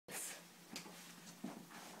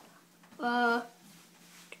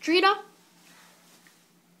Katrina?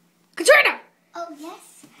 Katrina! Oh,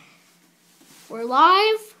 yes? We're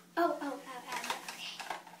live. Okay.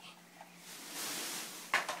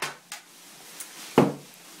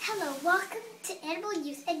 Hello, welcome to Animal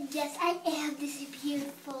Use, and yes, I am. This is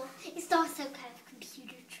beautiful. It's not some kind of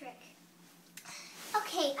computer trick.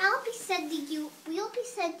 Okay, we'll be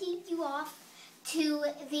sending you off to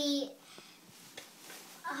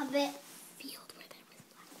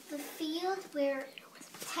the field where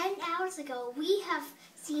 10 hours ago we have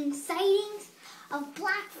seen sightings of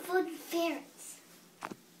Blackfooted ferrets.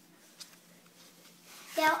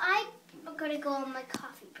 Now I'm going to go on my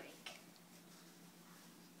coffee break.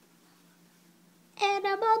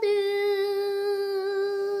 Animal news.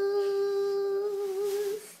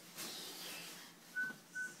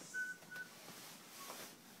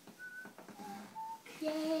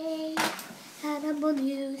 Yay! Animal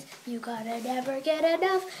news. You gotta never get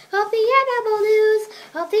enough of the animal news.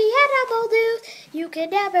 Of the animal news. You can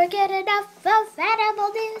never get enough of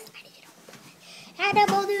animal news.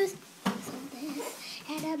 Animal news.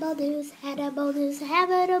 Animal news, animal news,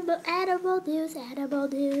 animal news, animal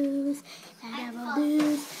news, animal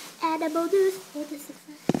news, animal news. Oh, this is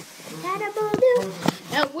fun. Animal news.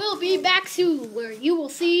 And we'll be back soon, where you will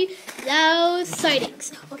see those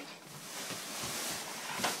sightings. Okay.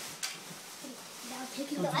 Now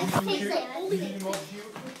taking the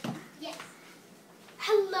Yes.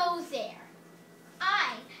 Hello there.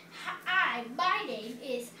 My name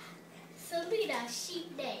is Selena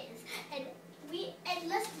Sheep Names, and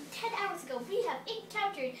less than 10 hours ago, we have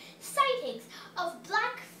encountered sightings of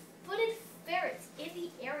black-footed ferrets in the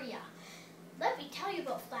area. Let me tell you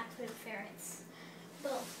about black-footed ferrets.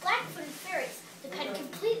 Well, black-footed ferrets depend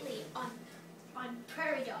completely on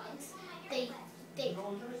prairie dogs.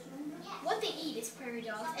 What they eat is prairie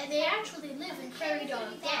dogs, and they actually live in prairie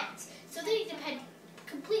dog dens, so they depend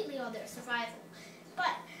completely on their survival.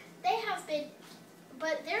 But there have been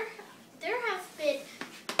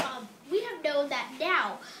we have known that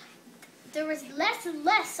now there is less and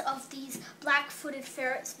less of these black-footed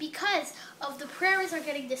ferrets because of the prairies are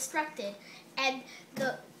getting destructed and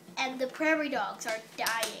the prairie dogs are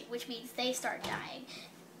dying, which means they start dying.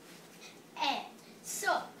 And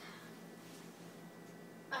so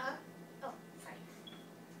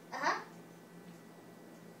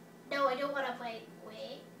no, I don't want to wait.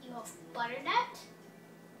 You have butternut?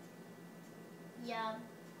 Yum.